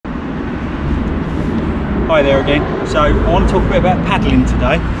Hi there again. So I want to talk a bit about paddling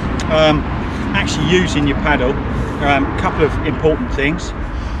today. Actually using your paddle. A couple of important things.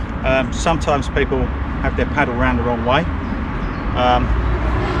 Sometimes people have their paddle round the wrong way.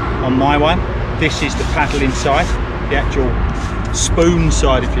 On my one, this is the paddle inside, the actual spoon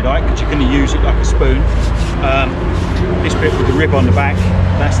side if you like, because you're going to use it like a spoon. This bit with the rib on the back,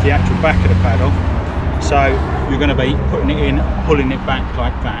 that's the actual back of the paddle. So you're going to be putting it in, pulling it back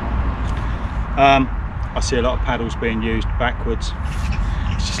like that. I see a lot of paddles being used backwards.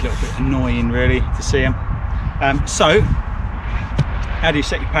 It's just a little bit annoying really to see them. So how do you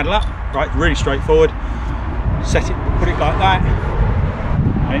set your paddle up? Right, really straightforward. Set it, put it like that,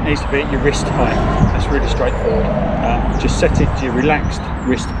 and it needs to be at your wrist height. That's really straightforward. Just set it to your relaxed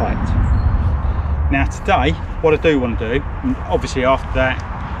wrist height. Now today, what I do want to do, and obviously after that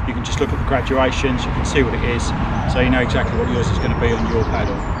you can just look at the graduations, you can see what it is, so you know exactly what yours is going to be on your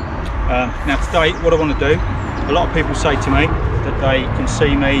paddle. Now today, what I want to do, a lot of people say to me that they can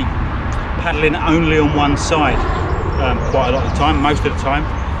see me paddling only on one side quite a lot of the time. Most of the time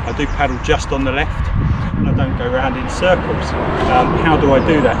I do paddle just on the left and I don't go around in circles. How do I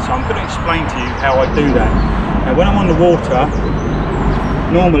do that? So I'm going to explain to you how I do that. Now when I'm on the water,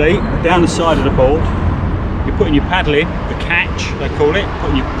 normally down the side of the board, you're putting your paddle in, the catch they call it,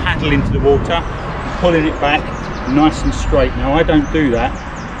 putting your paddle into the water, pulling it back nice and straight. Now I don't do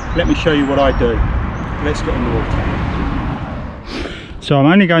that. Let me show you what I do. Let's get in the water. So I'm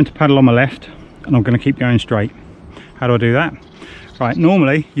only going to paddle on my left and I'm going to keep going straight. How do I do that? Right,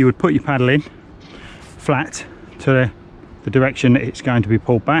 normally you would put your paddle in flat to the direction that it's going to be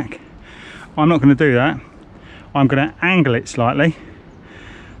pulled back. I'm not going to do that. I'm going to angle it slightly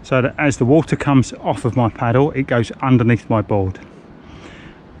so that as the water comes off of my paddle, it goes underneath my board.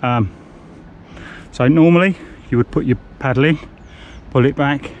 So normally you would put your paddle in, pull it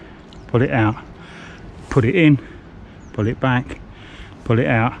back, pull it out, put it in, pull it back, pull it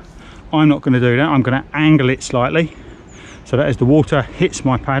out. I'm not going to do that. I'm going to angle it slightly so that as the water hits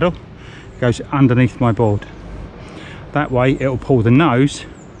my paddle, it goes underneath my board. That way it will pull the nose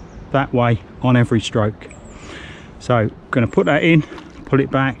that way on every stroke. So I'm going to put that in, pull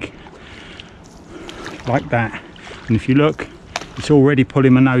it back like that, and if you look, it's already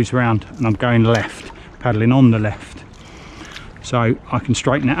pulling my nose around and I'm going left, paddling on the left. So I can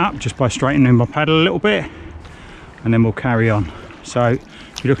straighten it up just by straightening my paddle a little bit, and then we'll carry on. So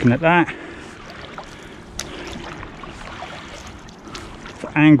if you're looking at that,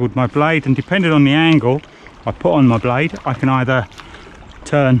 I've angled my blade, and depending on the angle I put on my blade, I can either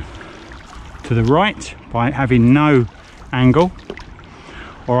turn to the right by having no angle,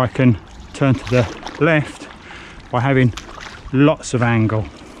 or I can turn to the left by having lots of angle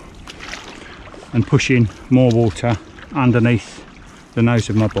and pushing more water underneath the nose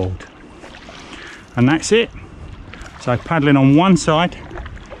of my board. And that's it. So paddling on one side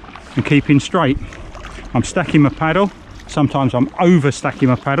and keeping straight. I'm stacking my paddle. Sometimes I'm over stacking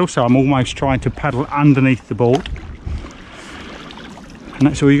my paddle, so I'm almost trying to paddle underneath the board. And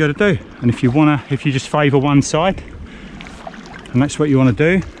that's all you got to do. And if you just favour one side and that's what you want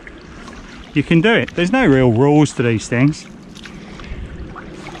to do, you can do it. There's no real rules to these things.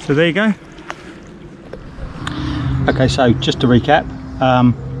 So there you go. Okay, so just to recap,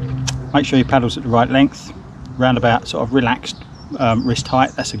 make sure your paddle's at the right length, round about sort of relaxed wrist height.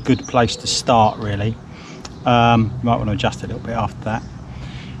 That's a good place to start really. You might want to adjust it a little bit after that,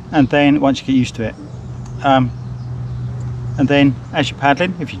 and then once you get used to it, and then as you're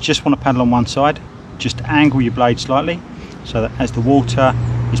paddling, if you just want to paddle on one side, just angle your blade slightly so that as the water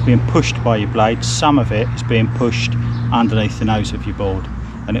is being pushed by your blade, some of it is being pushed underneath the nose of your board,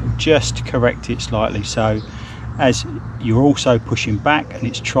 and it will just correct it slightly. So as you're also pushing back and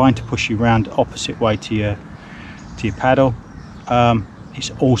it's trying to push you around opposite way to your paddle,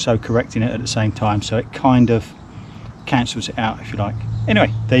 it's also correcting it at the same time, so it kind of cancels it out if you like. Anyway,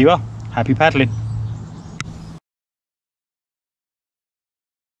 there you are. Happy paddling.